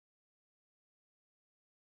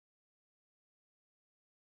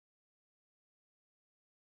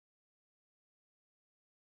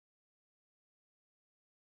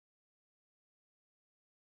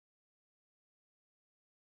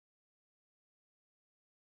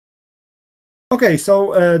Okay,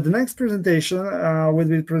 so the next presentation will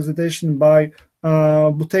be a presentation by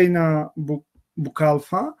Boutheina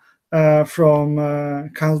Boukhalfa from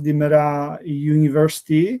Kasdi Merah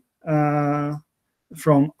University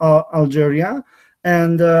from Algeria,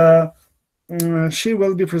 and she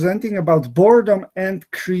will be presenting about boredom and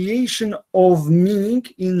creation of meaning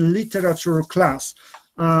in literature class,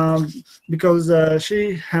 because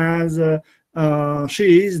she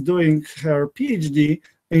is doing her PhD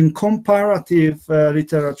in comparative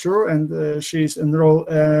literature, and she is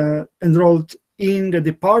enrolled in the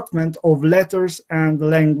Department of Letters and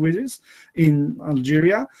Languages in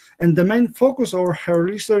Algeria, and the main focus of her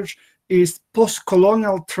research is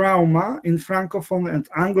post-colonial trauma in Francophone and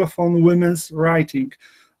Anglophone women's writing.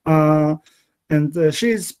 And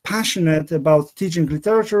she is passionate about teaching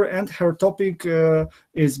literature, and her topic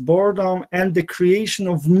is boredom and the creation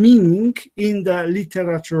of meaning in the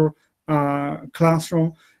literature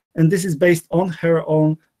classroom. And this is based on her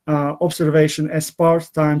own observation as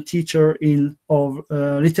part-time teacher of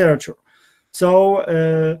literature. So,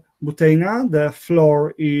 Boutheina, the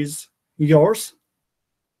floor is yours.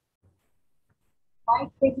 My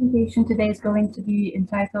presentation today is going to be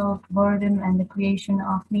entitled Boredom and the Creation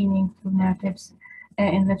of Meaning Through Narratives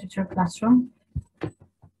in Literature Classroom.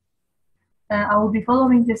 I will be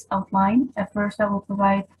following this outline. First, I will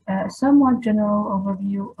provide a somewhat general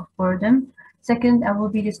overview of boredom. Second, I will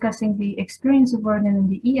be discussing the experience of boredom in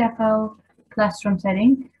the EFL classroom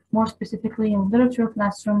setting, more specifically in literature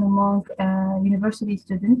classroom among university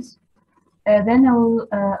students. Then I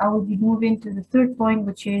will be moving to the third point,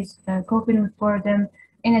 which is coping with boredom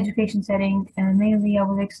in education setting. And mainly, I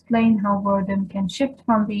will explain how boredom can shift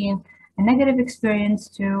from being a negative experience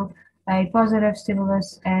to a positive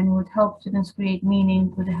stimulus and would help students create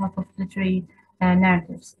meaning with the help of literary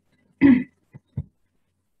narratives.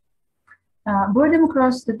 Boredom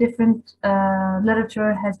across the different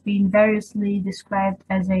literature has been variously described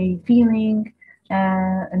as a feeling,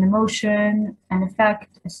 an emotion, an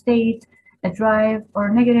effect, a state, a drive, or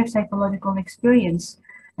a negative psychological experience.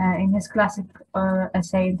 In his classic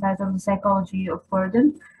essay entitled The Psychology of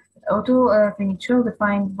Boredom, Otto Penichel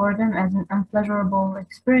defined boredom as an unpleasurable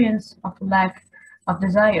experience of lack of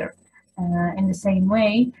desire. In the same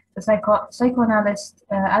way, the psychoanalyst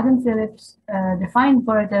Adam Phillips defined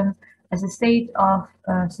boredom as a state of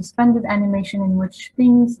suspended animation in which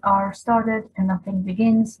things are started and nothing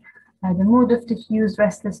begins, the mood of diffused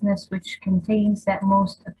restlessness which contains that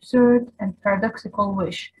most absurd and paradoxical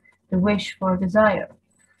wish, the wish for desire.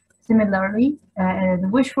 Similarly, the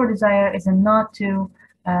wish for desire is a nod to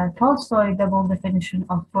Tolstoy's double definition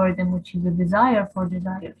of boredom, which is a desire for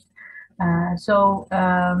desires.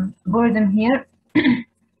 Boredom here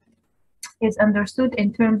is understood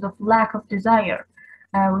in terms of lack of desire,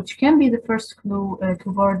 which can be the first clue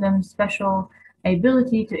to boredom's special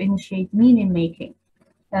ability to initiate meaning-making.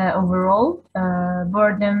 Overall,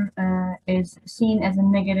 boredom is seen as a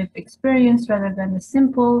negative experience rather than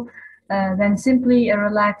simply a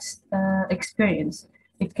relaxed experience.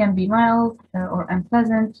 It can be mild or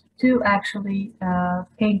unpleasant to actually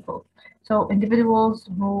painful. So individuals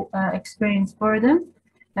who experience boredom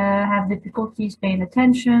have difficulties paying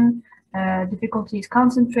attention, difficulties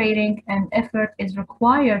concentrating, and effort is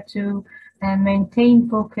required to maintain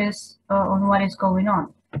focus on what is going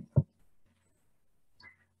on.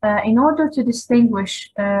 In order to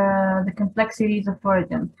distinguish the complexities of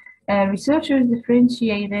boredom, researchers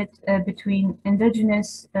differentiated between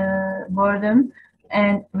endogenous boredom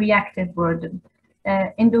and reactive boredom.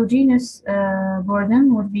 Endogenous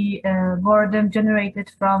boredom would be boredom generated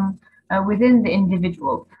from within the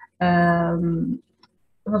individual. The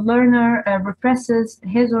learner represses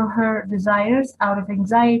his or her desires out of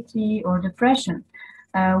anxiety or depression,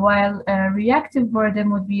 while reactive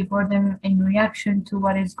boredom would be boredom in reaction to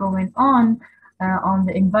what is going on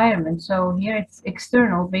the environment. So here it's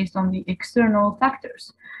external, based on the external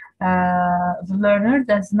factors. The learner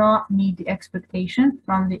does not meet the expectation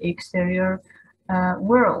from the exterior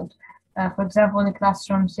world. For example, in a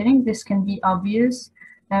classroom setting, this can be obvious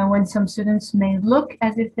when some students may look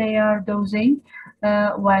as if they are dozing,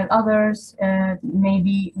 while others may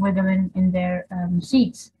be wiggling in their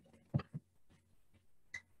seats.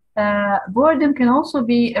 Boredom can also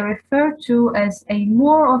be referred to as a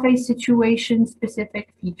more of a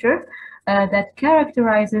situation-specific feature that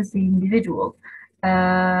characterizes the individual.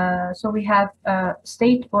 So we have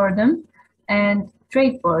state boredom and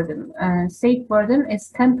trait boredom. State boredom is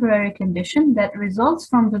temporary condition that results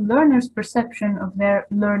from the learner's perception of their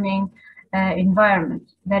learning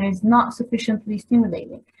environment that is not sufficiently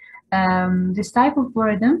stimulating. This type of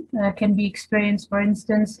boredom can be experienced, for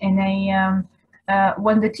instance, in a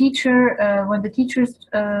When the teacher's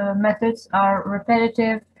methods are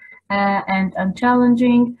repetitive and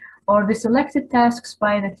unchallenging, or the selected tasks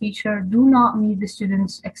by the teacher do not meet the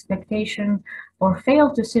students' expectation or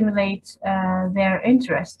fail to simulate their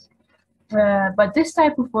interest. But this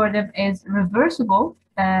type of boredom is reversible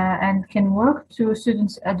and can work to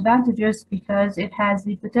students' advantages because it has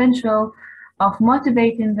the potential of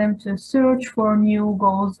motivating them to search for new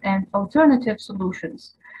goals and alternative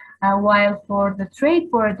solutions. While for the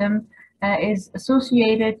trait boredom is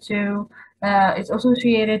associated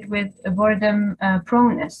with boredom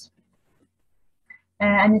proneness.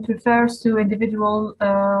 And it refers to individuals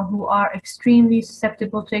who are extremely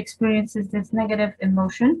susceptible to experiences this negative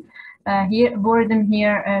emotion. Boredom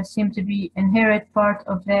here seem to be inherent part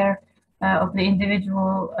of the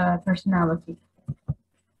individual personality.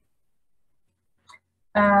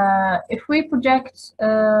 If we project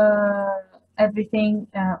everything,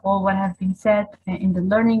 all what has been said in the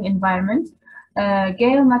learning environment,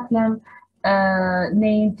 Gail McLem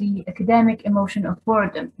named the academic emotion of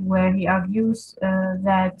boredom, where he argues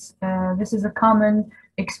that this is a common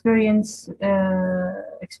experience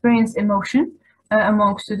emotion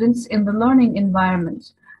among students in the learning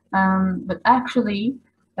environment. But actually,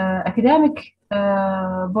 academic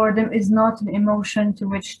boredom is not an emotion to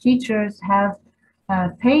which teachers have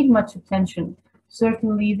paid much attention.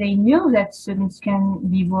 Certainly, they knew that students can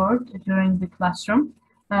be bored during the classroom,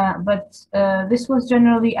 but this was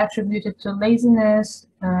generally attributed to laziness,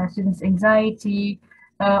 students' anxiety,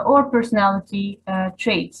 or personality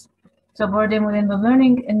traits. So boredom within the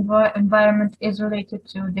learning environment is related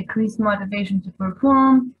to decreased motivation to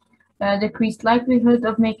perform, decreased likelihood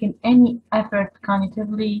of making any effort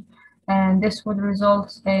cognitively, and this would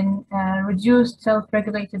result in reduced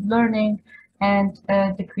self-regulated learning and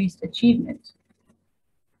decreased achievement.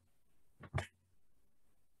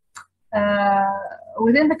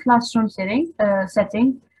 Within the classroom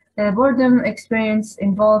setting, boredom experience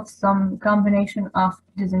involves some combination of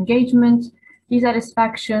disengagement,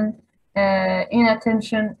 dissatisfaction,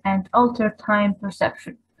 inattention, and altered time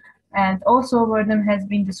perception. And also boredom has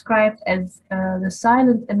been described as the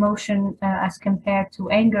silent emotion as compared to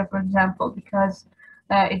anger, for example, because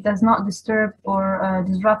it does not disturb or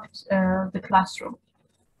disrupt the classroom.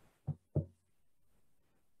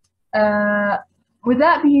 With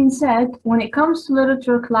that being said, when it comes to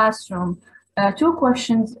literature classroom, two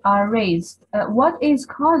questions are raised. What is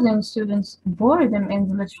causing students boredom in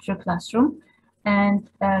the literature classroom? And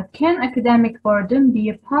can academic boredom be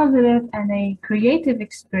a positive and a creative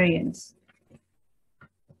experience?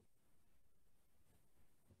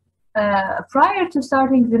 Prior to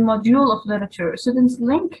starting the module of literature, students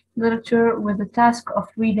link literature with the task of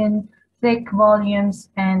reading thick volumes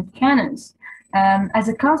and canons. As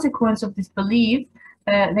a consequence of this belief,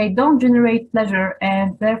 they don't generate pleasure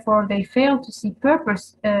and therefore they fail to see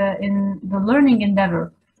purpose in the learning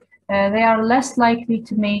endeavor. They are less likely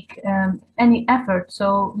to make any effort.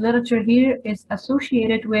 So literature here is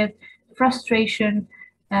associated with frustration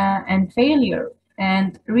and failure,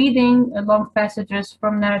 and reading long passages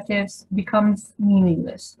from narratives becomes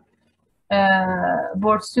meaningless.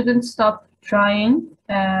 Bored students stop trying,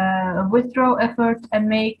 withdraw effort, and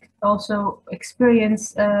may also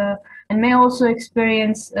experience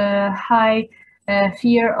high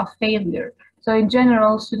fear of failure. So in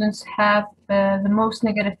general, students have the most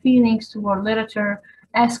negative feelings toward literature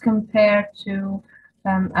as compared to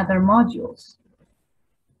other modules.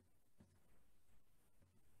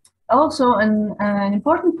 Also, an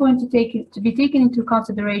important point to be taken into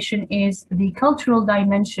consideration is the cultural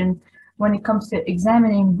dimension when it comes to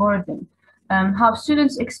examining boredom. How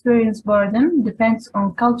students experience boredom depends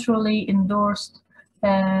on culturally endorsed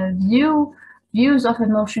views of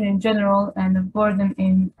emotion in general and of boredom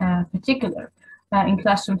in particular. In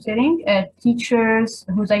classroom setting, teachers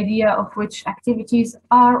whose idea of which activities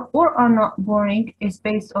are or are not boring is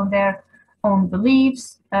based on their own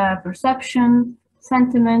beliefs, perception,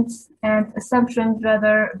 sentiments, and assumptions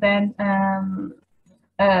rather than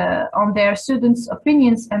on their students'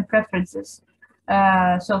 opinions and preferences.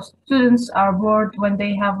 So students are bored when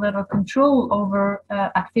they have little control over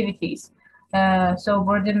activities. So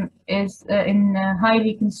boredom is in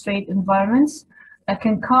highly constrained environments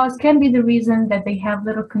can be the reason that they have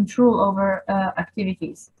little control over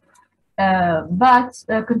activities. But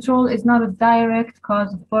control is not a direct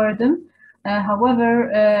cause of boredom. However,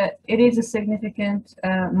 it is a significant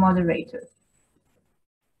moderator.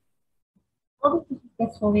 In order to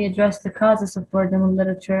successfully address the causes of boredom in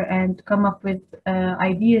literature and come up with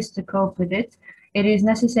ideas to cope with it, it is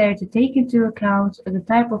necessary to take into account the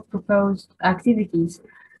type of proposed activities.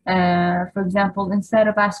 For example, instead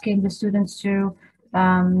of asking the students to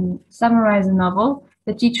summarize a novel,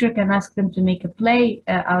 the teacher can ask them to make a play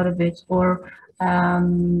out of it, or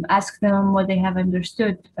ask them what they have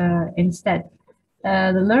understood instead.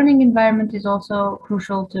 The learning environment is also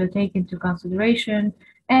crucial to take into consideration,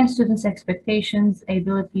 and students' expectations,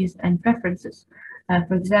 abilities, and preferences.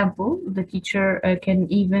 For example, the teacher can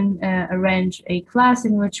even arrange a class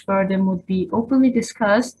in which boredom would be openly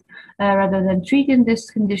discussed rather than treating this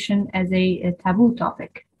condition as a taboo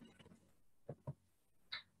topic.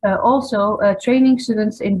 Also, training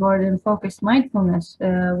students in boredom-focused mindfulness,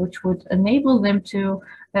 which would enable them to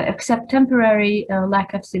accept temporary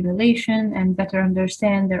lack of stimulation and better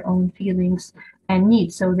understand their own feelings and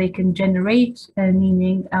needs, so they can generate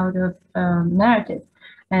meaning out of narrative.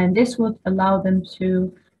 And this would allow them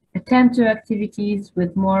to attend to activities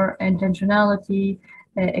with more intentionality,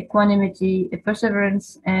 equanimity,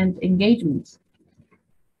 perseverance, and engagement.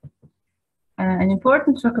 An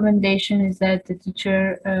important recommendation is that the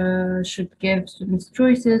teacher should give students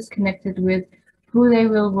choices connected with who they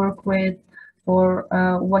will work with, or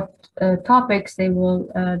what topics they will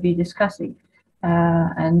be discussing.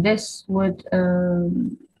 And this would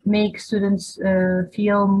make students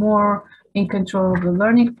feel more in control of the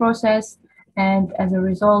learning process, and as a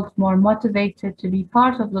result, more motivated to be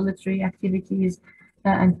part of the literary activities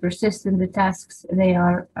and persist in the tasks they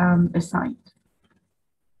are assigned.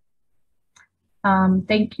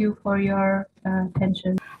 Thank you for your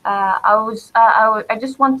attention. I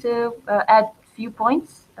just want to add a few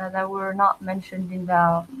points that were not mentioned in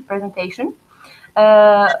the presentation.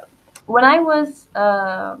 When I was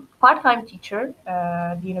a part-time teacher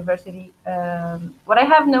at the university, what I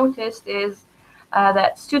have noticed is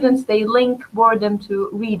that students, they link boredom to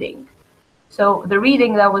reading. So the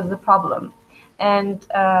reading, that was the problem. And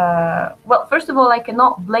well, first of all, I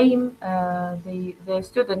cannot blame the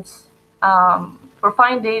students for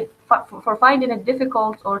finding it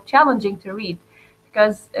difficult or challenging to read,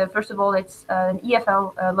 because first of all, it's an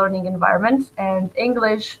EFL learning environment, and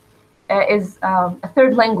English is a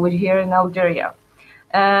third language here in Algeria.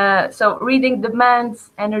 So reading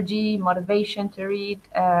demands energy, motivation to read,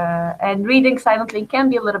 and reading silently can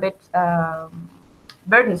be a little bit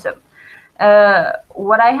burdensome.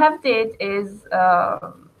 What I have did is,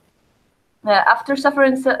 after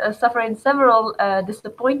suffering several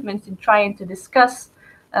disappointments in trying to discuss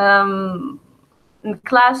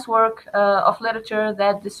classwork of literature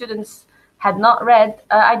that the students had not read,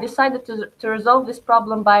 I decided to resolve this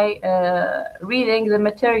problem by reading the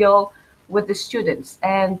material with the students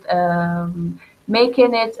and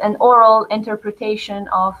making it an oral interpretation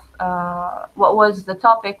of what was the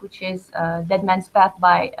topic, which is Dead Man's Path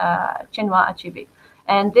by Chinua Achebe.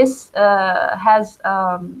 And this has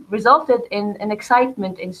resulted in an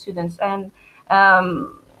excitement in students, and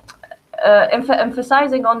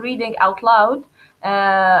emphasizing on reading out loud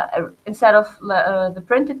instead of the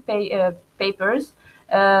printed papers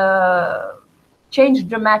changed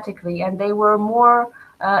dramatically, and they were more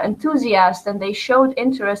enthusiastic, and they showed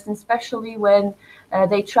interest, especially when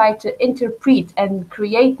they tried to interpret and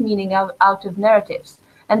create meaning out of narratives.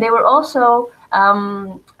 And they were also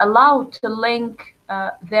allowed to link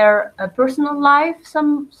their personal life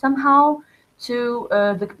somehow to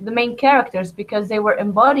the main characters, because they were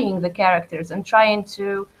embodying the characters and trying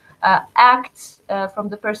to act from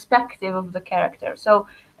the perspective of the character. So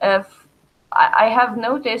I have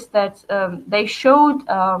noticed that they showed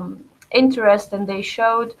interest, and they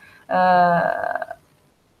showed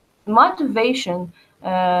motivation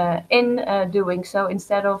in doing so,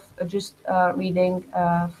 instead of just reading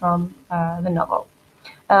from the novel.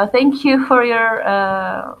 Thank you for your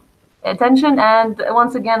attention, and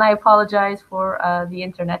once again, I apologize for the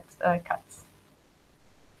internet cuts.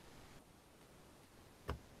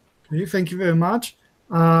 Okay, thank you very much.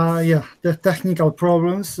 Yeah, the technical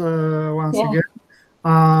problems once again,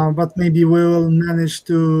 but maybe we will manage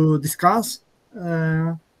to discuss.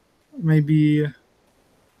 Maybe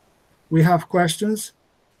we have questions.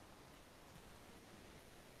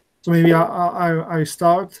 So maybe I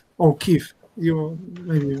start. Oh, Keith,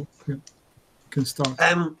 maybe you can start.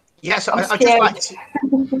 Yeah, so I just like to,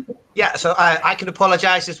 yeah, so I can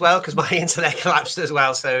apologise as well, because my internet collapsed as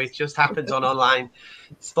well. So it just happens on online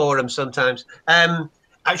forums sometimes.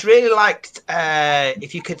 I'd really liked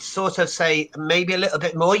if you could sort of say maybe a little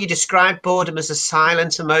bit more. You described boredom as a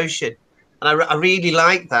silent emotion, and I really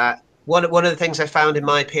like that. One of the things I found in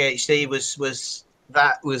my PhD was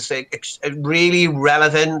a really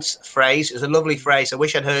relevant phrase. It was a lovely phrase. I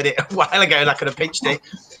wish I'd heard it a while ago and I could have pitched it.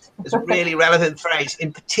 It's a really relevant phrase.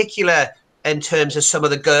 In particular, in terms of some of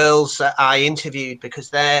the girls that I interviewed, because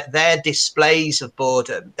their displays of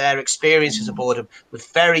boredom, their experiences of boredom, was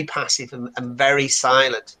very passive and very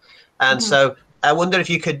silent. And so I wonder if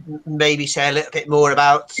you could maybe say a little bit more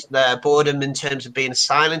about boredom in terms of being a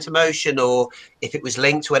silent emotion, or if it was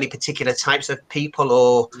linked to any particular types of people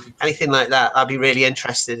or anything like that. I'd be really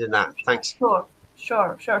interested in that. Thanks.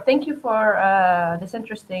 Sure. Thank you for this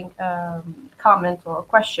interesting comment or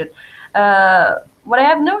question. What I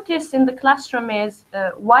have noticed in the classroom is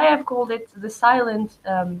why I've called it the silent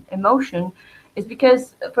emotion is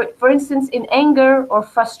because, for instance, in anger or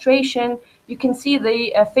frustration, you can see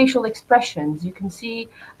the facial expressions, you can see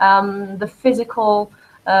the physical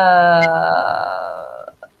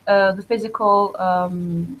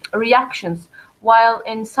reactions. While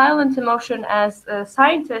in silent emotion, as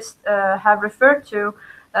scientists have referred to,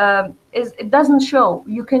 it doesn't show.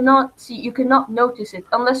 You cannot see, you cannot notice it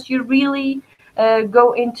unless you really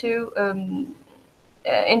go into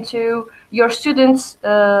your students'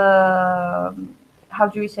 how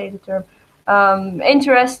do we say the term,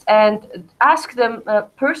 interest, and ask them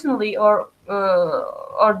personally or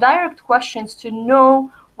direct questions to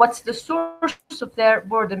know what's the source of their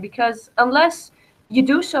boredom. Because unless you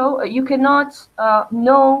do so, you cannot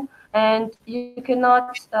know, and you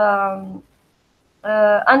cannot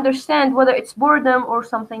understand whether it's boredom or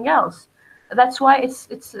something else. That's why it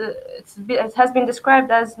has been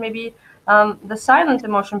described as maybe the silent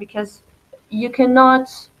emotion, because you cannot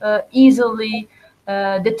easily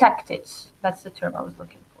detect it. That's the term I was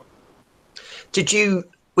looking for. Did you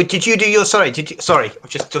do your sorry? I've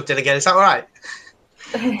just tucked in again. Is that all right?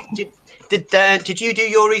 Did you do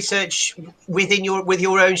your research with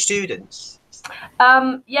your own students?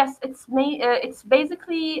 Yes, it's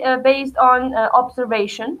basically based on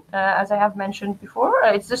observation, as I have mentioned before.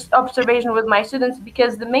 It's just observation with my students,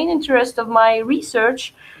 because the main interest of my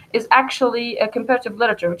research is actually comparative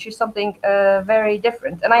literature, which is something very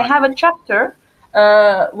different. And I have a chapter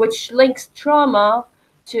which links trauma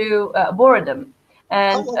to boredom.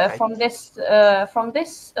 And from this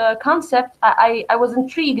concept, I was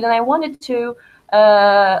intrigued, and I wanted to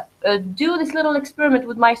do this little experiment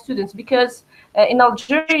with my students, because in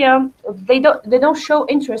Algeria they don't show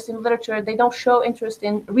interest in literature, they don't show interest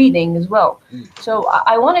in reading as well. So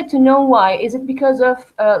I wanted to know why. Is it because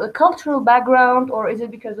of the cultural background, or is it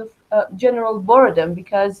because of general boredom?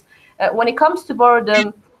 Because when it comes to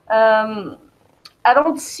boredom, I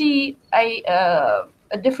don't see a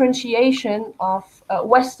differentiation of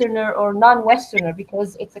Westerner or non-Westerner,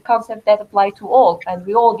 because it's a concept that applies to all, and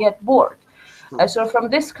we all get bored. So from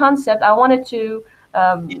this concept, I wanted to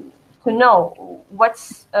know what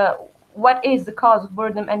is the cause of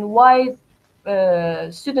boredom, and why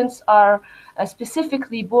students are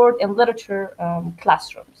specifically bored in literature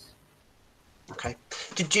classrooms. Okay.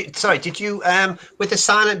 Did you with the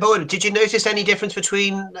silent boredom, did you notice any difference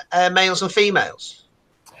between males and females?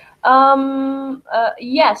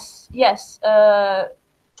 Yes.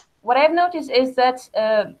 What I've noticed is that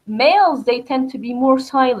males, they tend to be more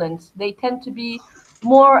silent. They tend to be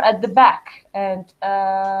more at the back, and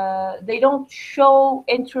they don't show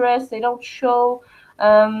interest. They don't show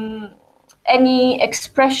any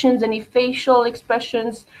expressions, any facial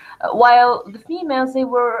expressions. While the females, they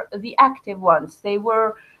were the active ones. They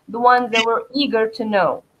were the ones that were eager to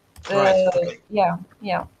know. Right. Okay. Yeah.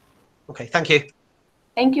 Okay. Thank you.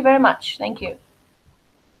 Thank you very much. Thank you.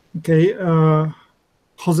 Okay.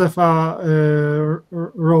 Josefa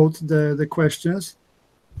wrote the questions.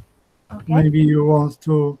 Okay. Maybe you want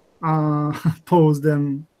to pose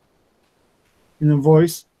them in a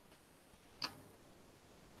voice.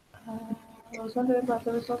 I was wondering about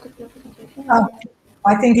the result of your presentation.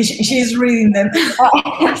 I think she's reading them.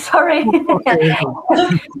 Sorry.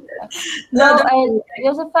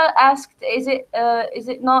 Josefa asked, is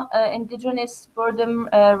it not indigenous boredom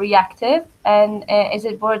reactive, and is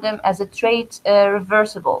it boredom as a trait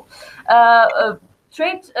reversible?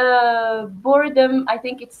 Trait boredom, I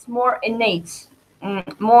think it's more innate,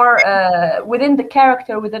 more within the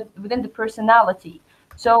character, within the personality.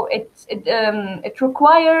 So it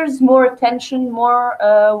requires more attention, more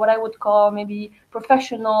what I would call maybe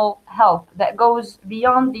professional help that goes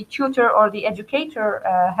beyond the tutor or the educator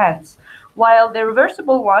hands. While the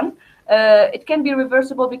reversible one, it can be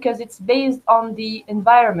reversible because it's based on the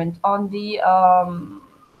environment, on the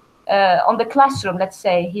classroom. Let's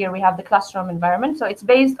say here we have the classroom environment, so it's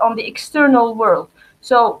based on the external world.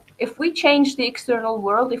 So if we change the external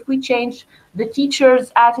world, if we change the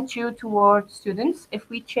teacher's attitude towards students, if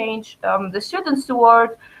we change the students'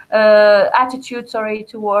 attitude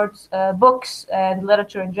towards books and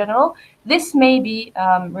literature in general, this may be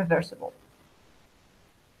reversible.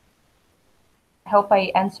 hope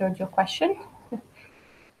I answered your question.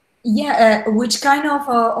 Yeah, which kind of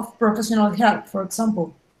professional help, for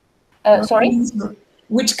example? Sorry?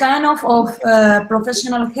 Which kind of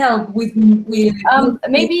professional help with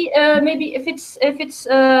maybe if it's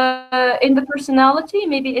in the personality,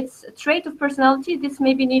 maybe it's a trait of personality. This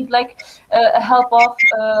maybe need like a help of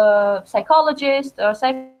psychologist or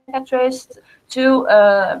psychiatrist to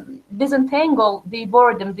disentangle the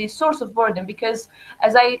boredom, the source of boredom, because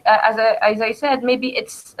as I said, maybe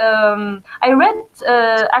it's I read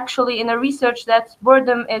actually in a research that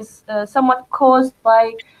boredom is somewhat caused by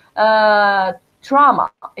trauma.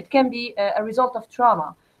 It can be a result of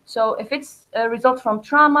trauma. So if it's a result from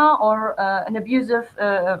trauma or an abusive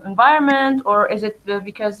environment, or is it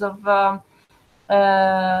because of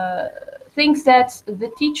things that the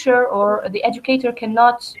teacher or the educator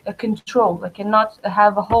cannot control, cannot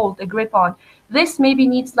have a hold, a grip on, this maybe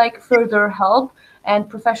needs like further help and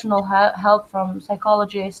professional help from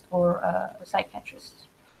psychologists or psychiatrists.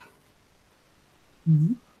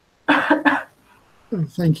 Mm-hmm.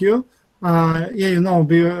 Thank you. Yeah, you know,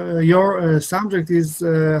 your subject is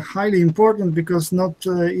highly important, because not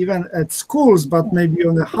even at schools, but maybe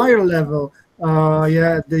on a higher level.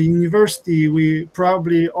 Yeah, at the university, we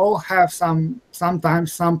probably all have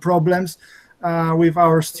sometimes some problems with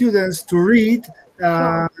our students to read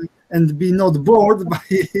and be not bored by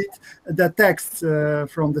the texts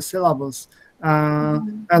from the syllabus.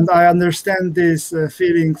 And I understand this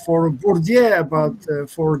feeling for Bourdieu, but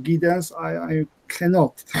for Giddens, I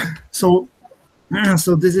cannot. So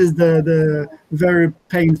this is the very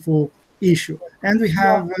painful issue. And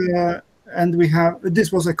we have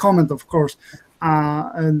this was a comment, of course,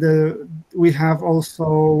 and we have also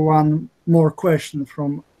one more question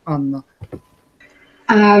from Anna.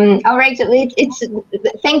 All right, so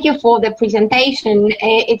thank you for the presentation.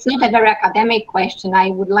 It's not a very academic question. I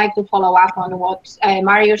would like to follow up on what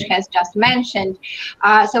Mariusz has just mentioned.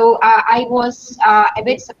 So I was a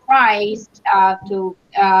bit surprised to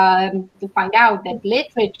find out that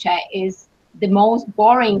literature is the most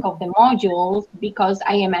boring of the modules, because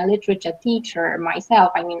I am a literature teacher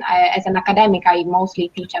myself. I mean, as an academic, I mostly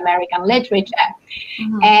teach American literature.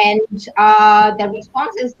 Mm-hmm. And the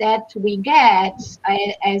responses that we get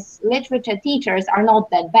as literature teachers are not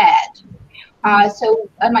that bad. So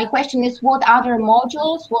my question is, what other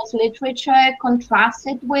modules was literature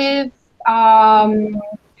contrasted with?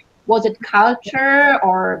 Was it culture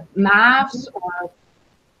or maths or?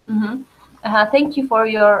 Mm-hmm. Thank you for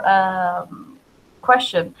your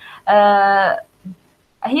question.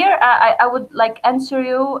 Here, I would like answer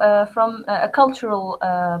you from a cultural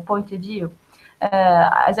point of view.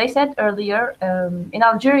 As I said earlier, in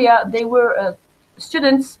Algeria, they were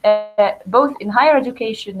students, both in higher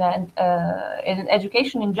education and in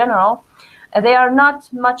education in general. They are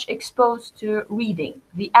not much exposed to reading,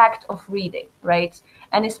 the act of reading, right?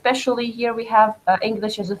 And especially here we have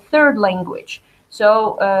English as a third language.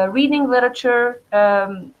 So reading literature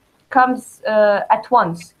comes at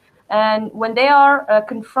once. And when they are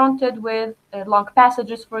confronted with long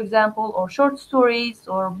passages, for example, or short stories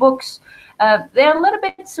or books, they're a little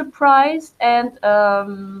bit surprised and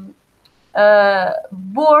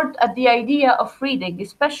bored at the idea of reading,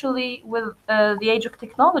 especially with the age of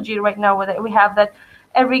technology right now, where we have that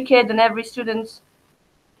every kid and every student,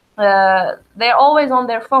 they're always on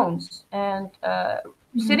their phones, and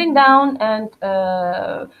sitting down and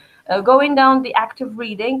going down the act of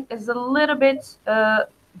reading is a little bit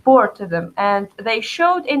bored to them. And they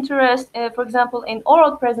showed interest, for example, in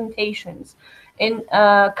oral presentations, in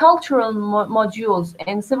cultural modules,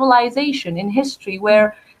 in civilization, in history,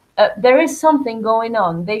 where there is something going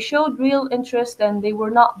on. They showed real interest and they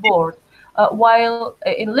were not bored. While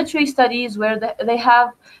in literary studies, where they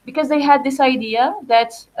have, because they had this idea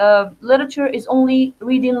that literature is only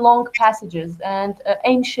reading long passages and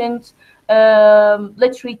ancient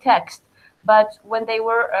literary text. But when they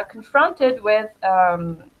were confronted with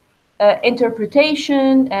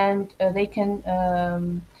interpretation, and they can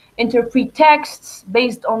interpret texts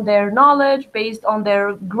based on their knowledge, based on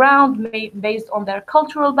their ground, based on their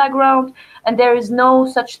cultural background, and there is no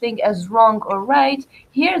such thing as wrong or right.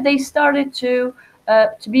 Here they started to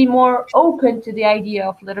be more open to the idea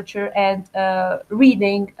of literature and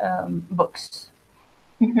reading books.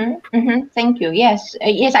 Mm-hmm, mm-hmm. Thank you. Yes,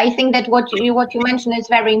 yes. I think that what you mentioned is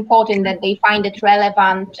very important. That they find it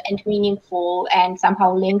relevant and meaningful, and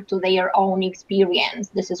somehow linked to their own experience.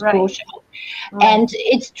 This is crucial, and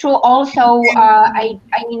it's true. Also, I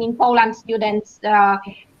mean, in Poland, students,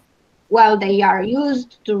 well, they are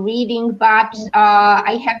used to reading, but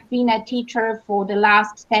I have been a teacher for the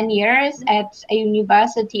last 10 years at a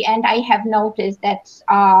university, and I have noticed that.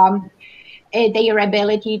 their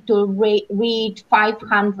ability to read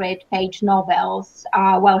 500-page novels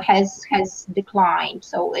has declined.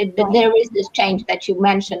 So there is this change that you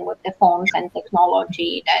mentioned with the phones and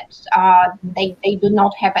technology, that they do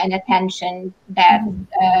not have an attention that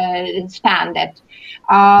span that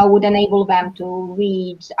would enable them to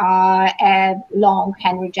read a long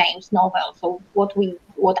Henry James novel. So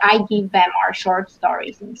what I give them are short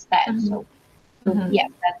stories instead. So yeah,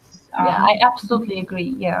 that's I absolutely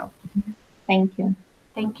agree. Yeah. Thank you.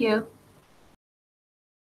 Thank you.